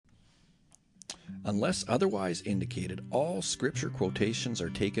Unless otherwise indicated, all scripture quotations are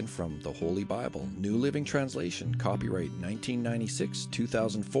taken from the Holy Bible, New Living Translation, copyright 1996,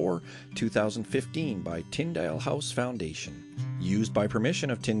 2004, 2015 by Tyndale House Foundation. Used by permission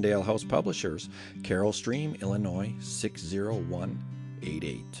of Tyndale House Publishers, Carroll Stream, Illinois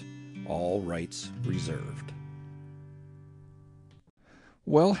 60188. All rights reserved.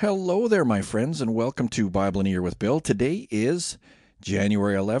 Well, hello there, my friends, and welcome to Bible in a Year with Bill. Today is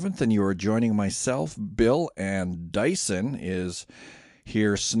January 11th, and you are joining myself, Bill, and Dyson is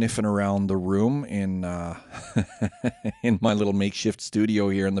here sniffing around the room in in my little makeshift studio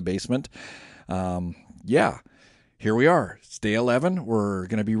here in the basement. Here we are. It's day 11. We're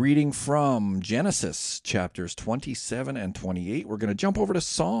going to be reading from Genesis chapters 27 and 28. We're going to jump over to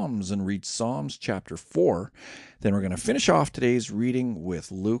Psalms and read Psalms chapter 4. Then we're going to finish off today's reading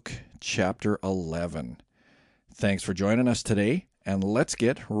with Luke chapter 11. Thanks for joining us today, and let's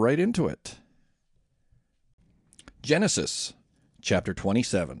get right into it. Genesis chapter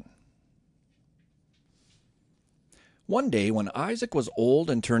 27. One day when Isaac was old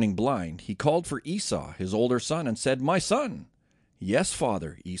and turning blind, he called for Esau, his older son, and said, "My son." "Yes,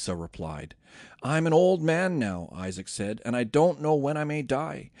 father," Esau replied. "I'm an old man now," Isaac said, "and I don't know when I may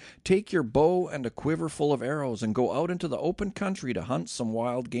die. Take your bow and a quiver full of arrows and go out into the open country to hunt some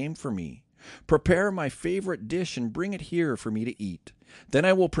wild game for me. Prepare my favorite dish and bring it here for me to eat. Then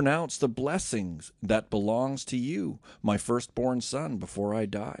I will pronounce the blessings that belongs to you, my firstborn son, before I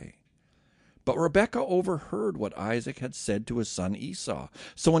die." But Rebekah overheard what Isaac had said to his son Esau.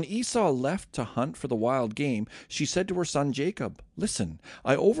 So when Esau left to hunt for the wild game, she said to her son Jacob, "Listen,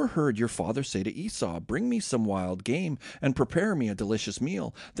 I overheard your father say to Esau, 'Bring me some wild game and prepare me a delicious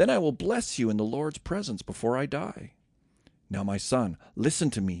meal. Then I will bless you in the Lord's presence before I die.' Now, my son, listen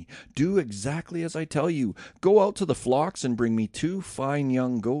to me. Do exactly as I tell you. Go out to the flocks and bring me 2 fine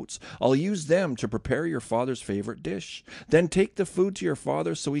young goats. I'll use them to prepare your father's favorite dish. Then take the food to your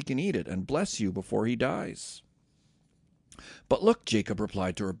father so he can eat it and bless you before he dies." "But look," Jacob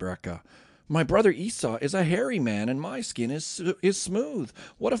replied to Rebekah, "my brother Esau is a hairy man and my skin is smooth.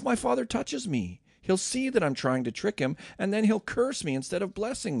 What if my father touches me? He'll see that I'm trying to trick him, and then he'll curse me instead of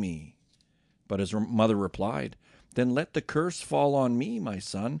blessing me." But his mother replied, "Then let the curse fall on me, my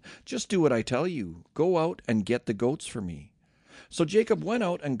son. Just do what I tell you. Go out and get the goats for me." So Jacob went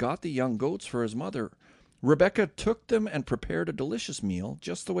out and got the young goats for his mother. Rebekah took them and prepared a delicious meal,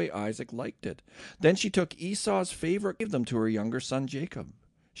 just the way Isaac liked it. Then she took Esau's favorite and gave them to her younger son Jacob.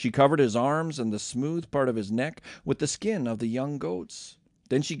 She covered his arms and the smooth part of his neck with the skin of the young goats.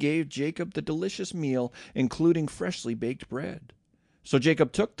 Then she gave Jacob the delicious meal, including freshly baked bread. So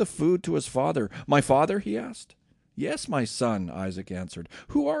Jacob took the food to his father. "My father?" he asked. "Yes, my son," Isaac answered.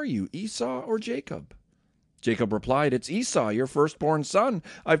 "Who are you, Esau or Jacob?" Jacob replied, "It's Esau, your firstborn son.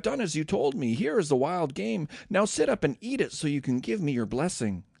 I've done as you told me. Here is the wild game. Now sit up and eat it so you can give me your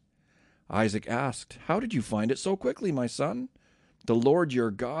blessing." Isaac asked, "How did you find it so quickly, my son?" "The Lord your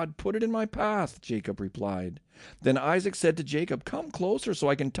God put it in my path," Jacob replied. Then Isaac said to Jacob, "Come closer so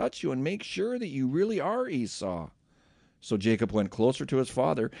I can touch you and make sure that you really are Esau." So Jacob went closer to his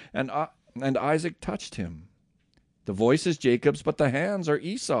father, and Isaac touched him. "The voice is Jacob's, but the hands are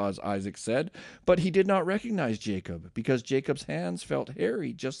Esau's," Isaac said. But he did not recognize Jacob, because Jacob's hands felt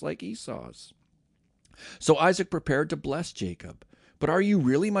hairy, just like Esau's. So Isaac prepared to bless Jacob. "But are you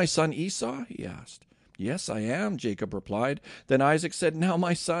really my son Esau?" he asked. "Yes, I am," Jacob replied. Then Isaac said, "Now,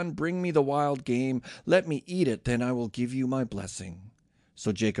 my son, bring me the wild game. Let me eat it, then I will give you my blessing."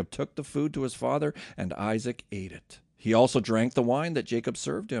 So Jacob took the food to his father, and Isaac ate it. He also drank the wine that Jacob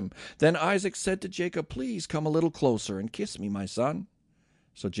served him. Then Isaac said to Jacob, "Please come a little closer and kiss me, my son."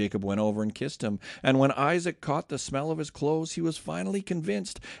 So Jacob went over and kissed him. And when Isaac caught the smell of his clothes, he was finally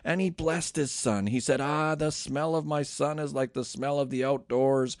convinced, and he blessed his son. He said, "Ah, the smell of my son is like the smell of the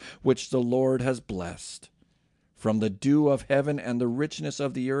outdoors, which the Lord has blessed." From the dew of heaven and the richness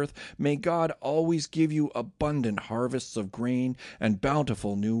of the earth, may God always give you abundant harvests of grain and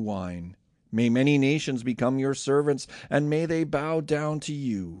bountiful new wine. May many nations become your servants, and may they bow down to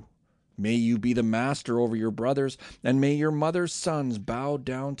you. May you be the master over your brothers, and may your mother's sons bow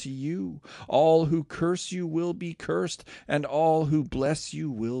down to you. All who curse you will be cursed, and all who bless you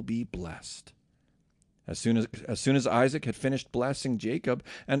will be blessed. As soon as Isaac had finished blessing Jacob,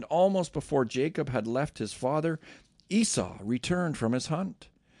 and almost before Jacob had left his father, Esau returned from his hunt.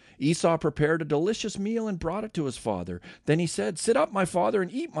 Esau prepared a delicious meal and brought it to his father. Then he said, "Sit up, my father,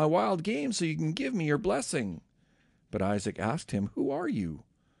 and eat my wild game so you can give me your blessing." But Isaac asked him, "Who are you?"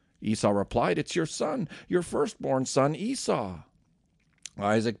 Esau replied, "It's your son, your firstborn son Esau."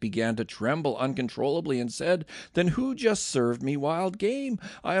 Isaac began to tremble uncontrollably and said, "Then who just served me wild game?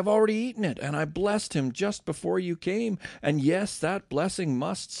 I have already eaten it, and I blessed him just before you came, and yes, that blessing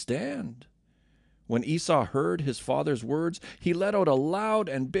must stand." When Esau heard his father's words, he let out a loud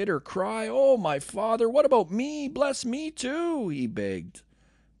and bitter cry. "Oh, my father, what about me? Bless me too," he begged.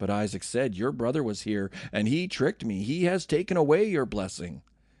 But Isaac said, "Your brother was here, and he tricked me. He has taken away your blessing."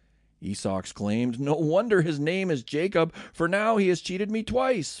 Esau exclaimed, "No wonder his name is Jacob, for now he has cheated me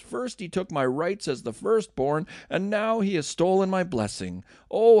twice. First he took my rights as the firstborn, and now he has stolen my blessing.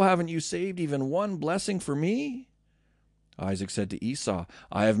 Oh, haven't you saved even one blessing for me?" Isaac said to Esau,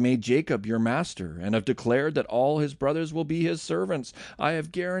 "I have made Jacob your master, and have declared that all his brothers will be his servants. I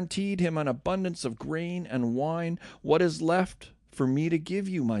have guaranteed him an abundance of grain and wine. What is left for me to give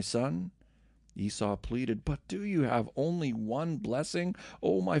you, my son?" Esau pleaded, "But do you have only one blessing?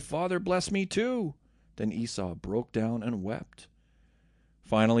 Oh, my father, bless me too." Then Esau broke down and wept.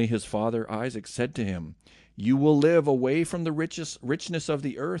 Finally his father Isaac said to him, "You will live away from the richness of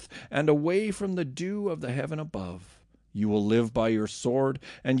the earth, and away from the dew of the heaven above. You will live by your sword,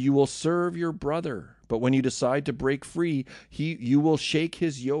 and you will serve your brother. But when you decide to break free, you will shake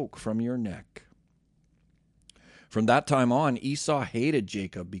his yoke from your neck." From that time on, Esau hated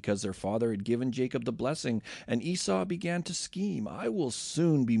Jacob because their father had given Jacob the blessing, and Esau began to scheme, "I will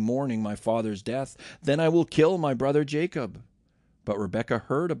soon be mourning my father's death, then I will kill my brother Jacob." But Rebekah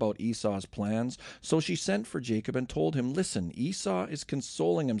heard about Esau's plans, so she sent for Jacob and told him, "Listen, Esau is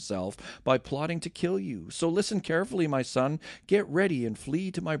consoling himself by plotting to kill you. So listen carefully, my son. Get ready and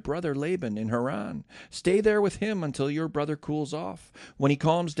flee to my brother Laban in Haran. Stay there with him until your brother cools off. When he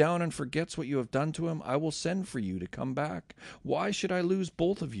calms down and forgets what you have done to him, I will send for you to come back. Why should I lose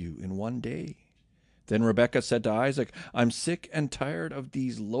both of you in one day?" Then Rebekah said to Isaac, "I'm sick and tired of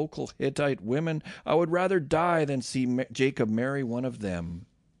these local Hittite women. I would rather die than see Jacob marry one of them."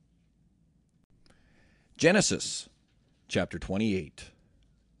 Genesis chapter 28.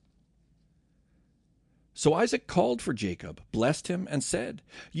 So Isaac called for Jacob, blessed him, and said,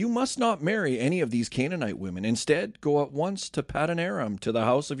 "You must not marry any of these Canaanite women. Instead, go at once to Paddan Aram, to the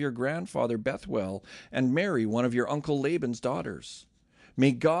house of your grandfather Bethuel, and marry one of your uncle Laban's daughters.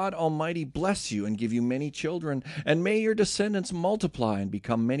 May God Almighty bless you and give you many children, and may your descendants multiply and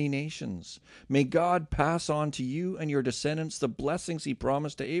become many nations. May God pass on to you and your descendants the blessings he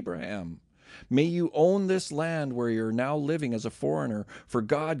promised to Abraham. May you own this land where you are now living as a foreigner, for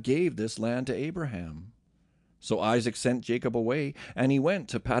God gave this land to Abraham." So Isaac sent Jacob away, and he went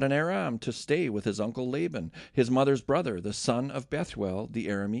to Paddan Aram to stay with his uncle Laban, his mother's brother, the son of Bethuel the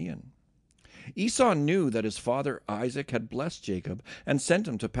Aramean. Esau knew that his father Isaac had blessed Jacob and sent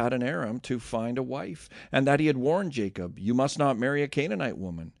him to Paddan Aram to find a wife, and that he had warned Jacob, "You must not marry a Canaanite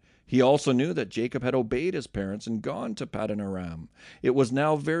woman." He also knew that Jacob had obeyed his parents and gone to Paddan Aram. It was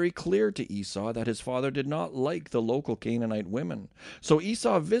now very clear to Esau that his father did not like the local Canaanite women. So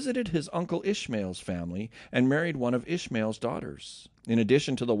Esau visited his uncle Ishmael's family and married one of Ishmael's daughters, in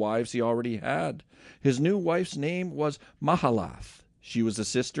addition to the wives he already had. His new wife's name was Mahalath. She was the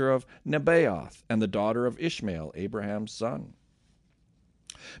sister of Nebaioth and the daughter of Ishmael, Abraham's son.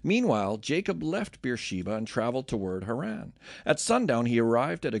 Meanwhile, Jacob left Beersheba and traveled toward Haran. At sundown, he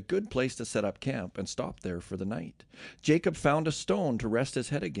arrived at a good place to set up camp and stopped there for the night. Jacob found a stone to rest his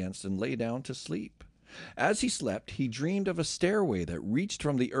head against and lay down to sleep. As he slept, he dreamed of a stairway that reached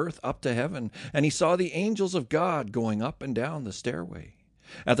from the earth up to heaven, and he saw the angels of God going up and down the stairway.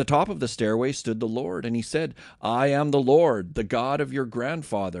 At the top of the stairway stood the Lord, and he said, "I am the Lord, the God of your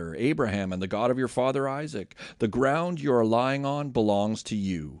grandfather Abraham and the God of your father Isaac. The ground you are lying on belongs to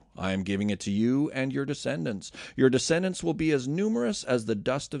you. I am giving it to you and your descendants. Your descendants will be as numerous as the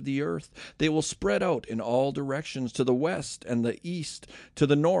dust of the earth. They will spread out in all directions, to the west and the east, to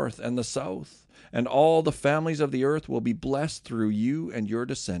the north and the south. And all the families of the earth will be blessed through you and your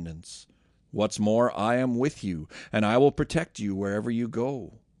descendants. What's more, I am with you, and I will protect you wherever you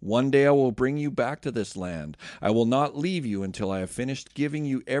go. One day I will bring you back to this land. I will not leave you until I have finished giving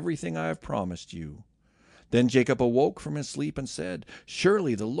you everything I have promised you." Then Jacob awoke from his sleep and said,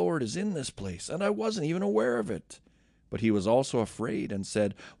 "Surely the Lord is in this place, and I wasn't even aware of it." But he was also afraid and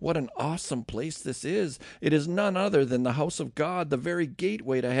said, "What an awesome place this is! It is none other than the house of God, the very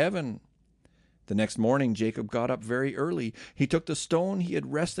gateway to heaven." The next morning Jacob got up very early. He took the stone he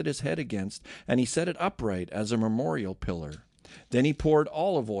had rested his head against, and he set it upright as a memorial pillar. Then he poured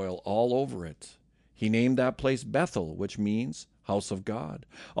olive oil all over it. He named that place Bethel, which means house of God,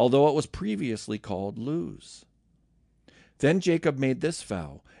 although it was previously called Luz. Then Jacob made this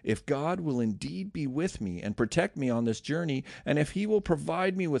vow: if God will indeed be with me and protect me on this journey, and if he will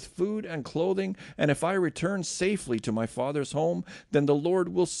provide me with food and clothing, and if I return safely to my father's home, then the Lord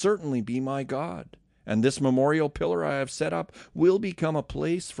will certainly be my God. And this memorial pillar I have set up will become a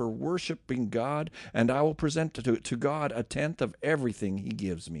place for worshiping God, and I will present to God a tenth of everything he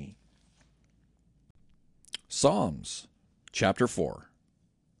gives me. Psalms, chapter 4.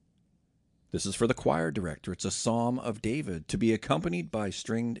 This is for the choir director. It's a psalm of David to be accompanied by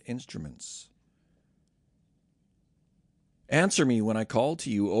stringed instruments. Answer me when I call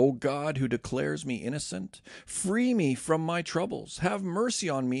to you, O God, who declares me innocent. Free me from my troubles. Have mercy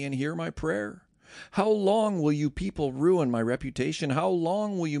on me and hear my prayer. How long will you people ruin my reputation? How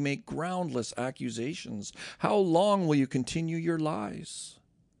long will you make groundless accusations? How long will you continue your lies?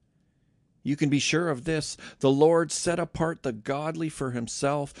 You can be sure of this: the Lord set apart the godly for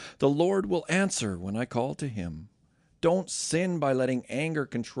himself. The Lord will answer when I call to him. Don't sin by letting anger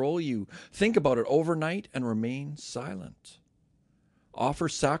control you. Think about it overnight and remain silent. Offer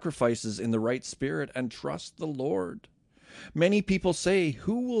sacrifices in the right spirit and trust the Lord. Many people say,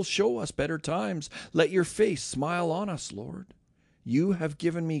 who will show us better times? Let your face smile on us, Lord. You have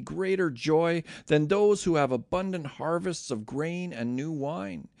given me greater joy than those who have abundant harvests of grain and new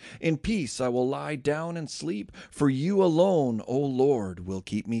wine. In peace I will lie down and sleep, for you alone, O Lord, will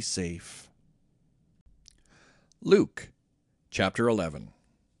keep me safe. Luke, chapter 11.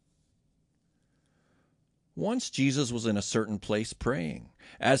 Once Jesus was in a certain place praying.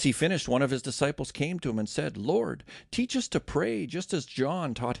 As he finished, one of his disciples came to him and said, Lord, teach us to pray, just as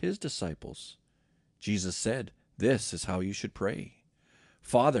John taught his disciples. Jesus said, This is how you should pray.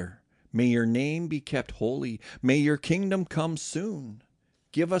 Father, may your name be kept holy. May your kingdom come soon.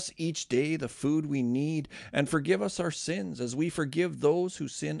 Give us each day the food we need, and forgive us our sins as we forgive those who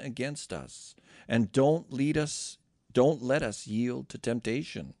sin against us. And don't let us yield to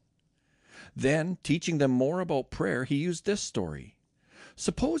temptation. Then, teaching them more about prayer, he used this story.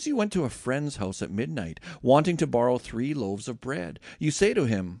 Suppose you went to a friend's house at midnight, wanting to borrow 3 loaves of bread. You say to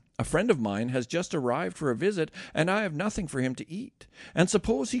him, A friend of mine has just arrived for a visit, and I have nothing for him to eat. And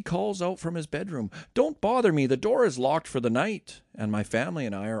suppose he calls out from his bedroom, Don't bother me, the door is locked for the night, and my family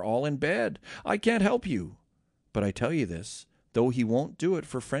and I are all in bed. I can't help you. But I tell you this, though he won't do it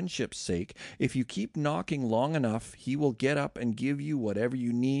for friendship's sake, if you keep knocking long enough, he will get up and give you whatever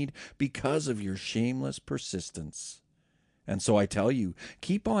you need because of your shameless persistence. And so I tell you,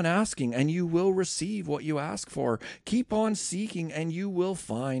 keep on asking and you will receive what you ask for. Keep on seeking and you will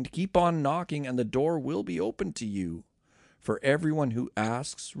find. Keep on knocking and the door will be opened to you. For everyone who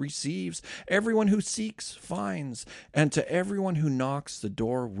asks receives, everyone who seeks finds, and to everyone who knocks the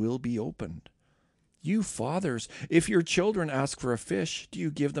door will be opened. You fathers, if your children ask for a fish, do you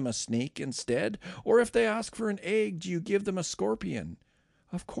give them a snake instead? Or if they ask for an egg, do you give them a scorpion?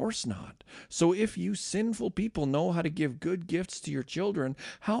 Of course not. So if you sinful people know how to give good gifts to your children,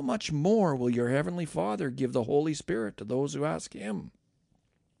 how much more will your heavenly Father give the Holy Spirit to those who ask him?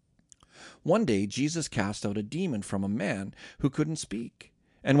 One day Jesus cast out a demon from a man who couldn't speak.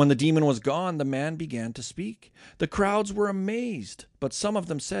 And when the demon was gone, the man began to speak. The crowds were amazed, but some of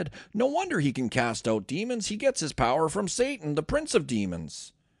them said, No wonder he can cast out demons. He gets his power from Satan, the prince of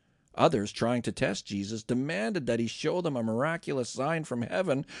demons. Others, trying to test Jesus, demanded that he show them a miraculous sign from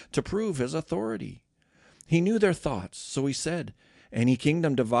heaven to prove his authority. He knew their thoughts, so he said, Any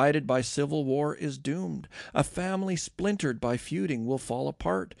kingdom divided by civil war is doomed. A family splintered by feuding will fall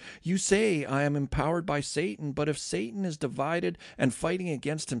apart. You say, I am empowered by Satan, but if Satan is divided and fighting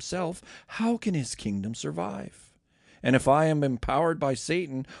against himself, how can his kingdom survive? And if I am empowered by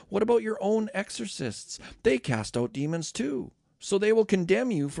Satan, what about your own exorcists? They cast out demons too. So they will condemn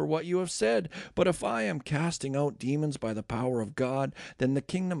you for what you have said. But if I am casting out demons by the power of God, then the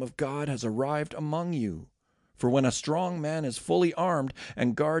kingdom of God has arrived among you. For when a strong man is fully armed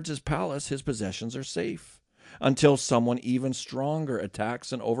and guards his palace, his possessions are safe. Until someone even stronger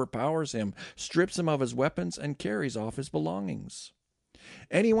attacks and overpowers him, strips him of his weapons, and carries off his belongings.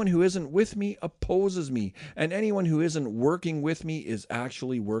 Anyone who isn't with me opposes me, and anyone who isn't working with me is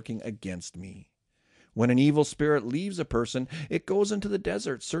actually working against me. When an evil spirit leaves a person, it goes into the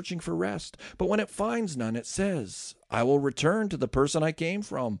desert searching for rest. But when it finds none, it says, I will return to the person I came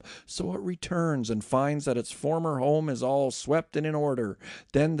from. So it returns and finds that its former home is all swept and in order.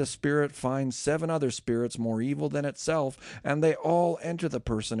 Then the spirit finds 7 other spirits more evil than itself, and they all enter the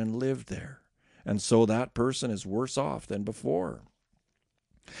person and live there. And so that person is worse off than before.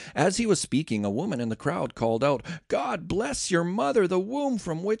 As he was speaking, a woman in the crowd called out, God bless your mother, the womb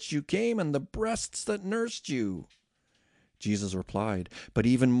from which you came, and the breasts that nursed you. Jesus replied, "But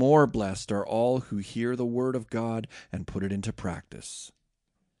even more blessed are all who hear the word of God and put it into practice."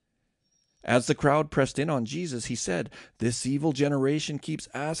 As the crowd pressed in on Jesus, he said, "This evil generation keeps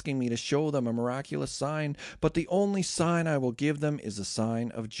asking me to show them a miraculous sign, but the only sign I will give them is the sign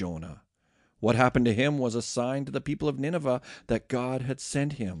of Jonah." What happened to him was a sign to the people of Nineveh that God had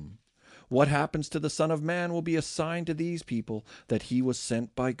sent him. What happens to the Son of Man will be a sign to these people that he was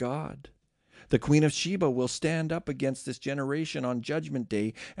sent by God. The Queen of Sheba will stand up against this generation on Judgment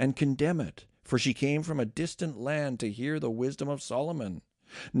Day and condemn it, for she came from a distant land to hear the wisdom of Solomon.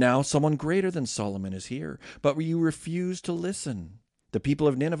 Now someone greater than Solomon is here, but you refuse to listen. The people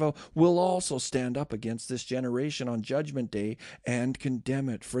of Nineveh will also stand up against this generation on Judgment Day and condemn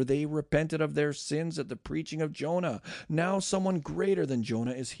it, for they repented of their sins at the preaching of Jonah. Now someone greater than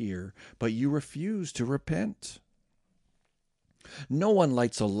Jonah is here, but you refuse to repent. No one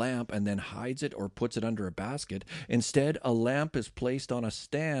lights a lamp and then hides it or puts it under a basket. Instead, a lamp is placed on a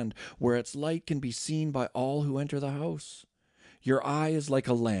stand where its light can be seen by all who enter the house. Your eye is like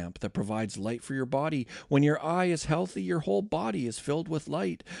a lamp that provides light for your body. When your eye is healthy, your whole body is filled with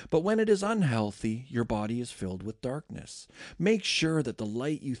light. But when it is unhealthy, your body is filled with darkness. Make sure that the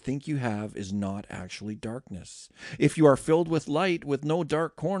light you think you have is not actually darkness. If you are filled with light with no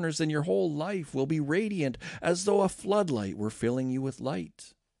dark corners, then your whole life will be radiant, as though a floodlight were filling you with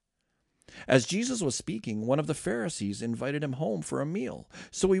light. As Jesus was speaking, one of the Pharisees invited him home for a meal.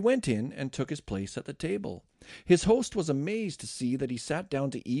 So he went in and took his place at the table. His host was amazed to see that he sat down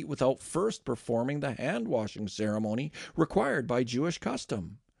to eat without first performing the hand-washing ceremony required by Jewish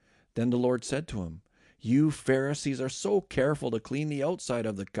custom. Then the Lord said to him, "You Pharisees are so careful to clean the outside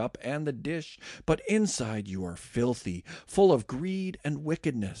of the cup and the dish, but inside you are filthy, full of greed and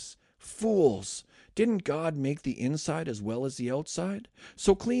wickedness. Fools! Didn't God make the inside as well as the outside?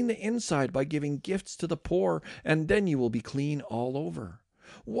 So clean the inside by giving gifts to the poor, and then you will be clean all over.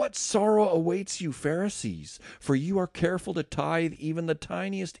 What sorrow awaits you, Pharisees, for you are careful to tithe even the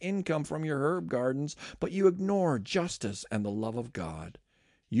tiniest income from your herb gardens, but you ignore justice and the love of God.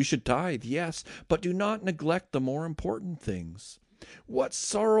 You should tithe, yes, but do not neglect the more important things. What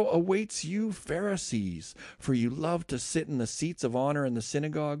sorrow awaits you, Pharisees, for you love to sit in the seats of honor in the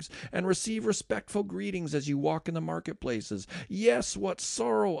synagogues and receive respectful greetings as you walk in the marketplaces. Yes, what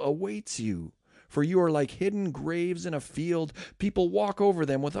sorrow awaits you, for you are like hidden graves in a field. People walk over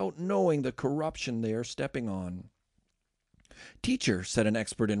them without knowing the corruption they are stepping on." "Teacher," said an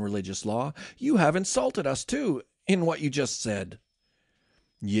expert in religious law, "you have insulted us too in what you just said."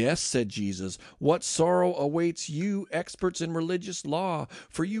 "Yes," said Jesus, "what sorrow awaits you, experts in religious law,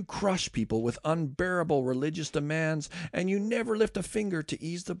 for you crush people with unbearable religious demands, and you never lift a finger to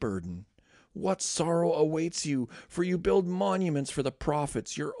ease the burden. What sorrow awaits you, for you build monuments for the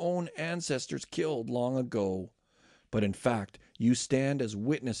prophets your own ancestors killed long ago. But in fact, you stand as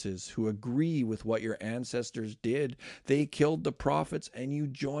witnesses who agree with what your ancestors did. They killed the prophets, and you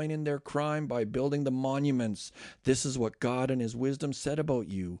join in their crime by building the monuments. This is what God in his wisdom said about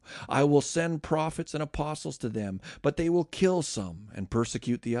you. I will send prophets and apostles to them, but they will kill some and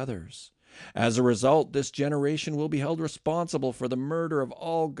persecute the others. As a result, this generation will be held responsible for the murder of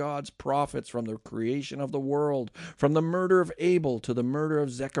all God's prophets from the creation of the world, from the murder of Abel to the murder of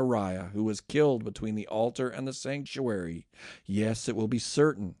Zechariah, who was killed between the altar and the sanctuary. Yes, it will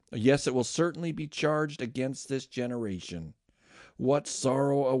certainly be charged against this generation. What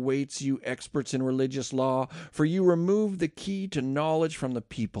sorrow awaits you, experts in religious law, for you remove the key to knowledge from the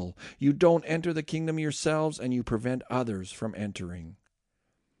people. You don't enter the kingdom yourselves, and you prevent others from entering."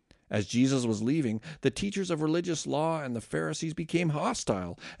 As Jesus was leaving, the teachers of religious law and the Pharisees became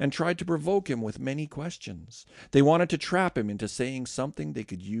hostile and tried to provoke him with many questions. They wanted to trap him into saying something they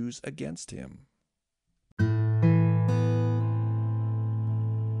could use against him.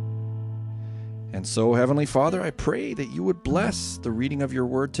 And so, Heavenly Father, I pray that you would bless the reading of your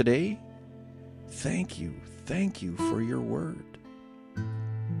word today. Thank you for your word.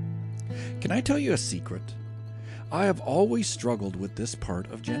 Can I tell you a secret? I have always struggled with this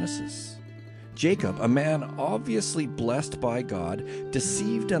part of Genesis. Jacob, a man obviously blessed by God,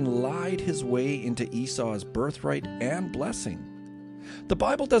 deceived and lied his way into Esau's birthright and blessing. The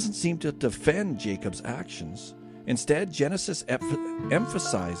Bible doesn't seem to defend Jacob's actions. Instead, Genesis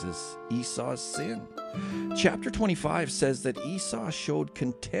emphasizes Esau's sin. Chapter 25 says that Esau showed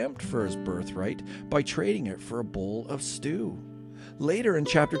contempt for his birthright by trading it for a bowl of stew. Later in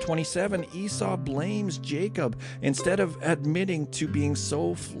chapter 27, Esau blames Jacob instead of admitting to being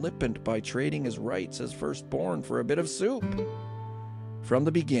so flippant by trading his rights as firstborn for a bit of soup. From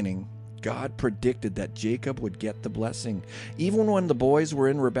the beginning, God predicted that Jacob would get the blessing. Even when the boys were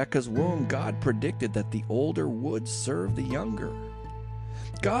in Rebekah's womb, God predicted that the older would serve the younger.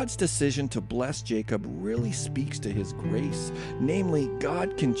 God's decision to bless Jacob really speaks to his grace. Namely,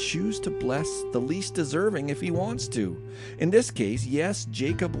 God can choose to bless the least deserving if he wants to. In this case, yes,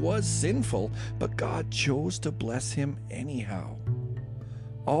 Jacob was sinful, but God chose to bless him anyhow.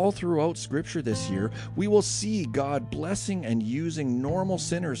 All throughout Scripture this year, we will see God blessing and using normal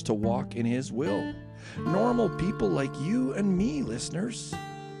sinners to walk in His will. Normal people like you and me, listeners.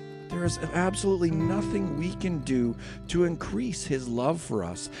 There is absolutely nothing we can do to increase His love for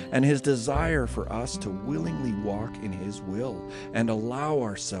us and His desire for us to willingly walk in His will and allow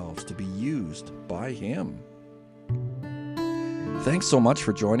ourselves to be used by Him. Thanks so much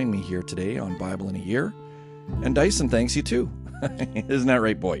for joining me here today on Bible in a Year. And Dyson thanks you too. Isn't that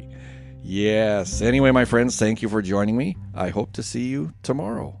right, boy? Yes. Anyway, my friends, thank you for joining me. I hope to see you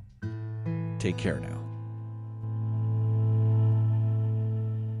tomorrow. Take care now.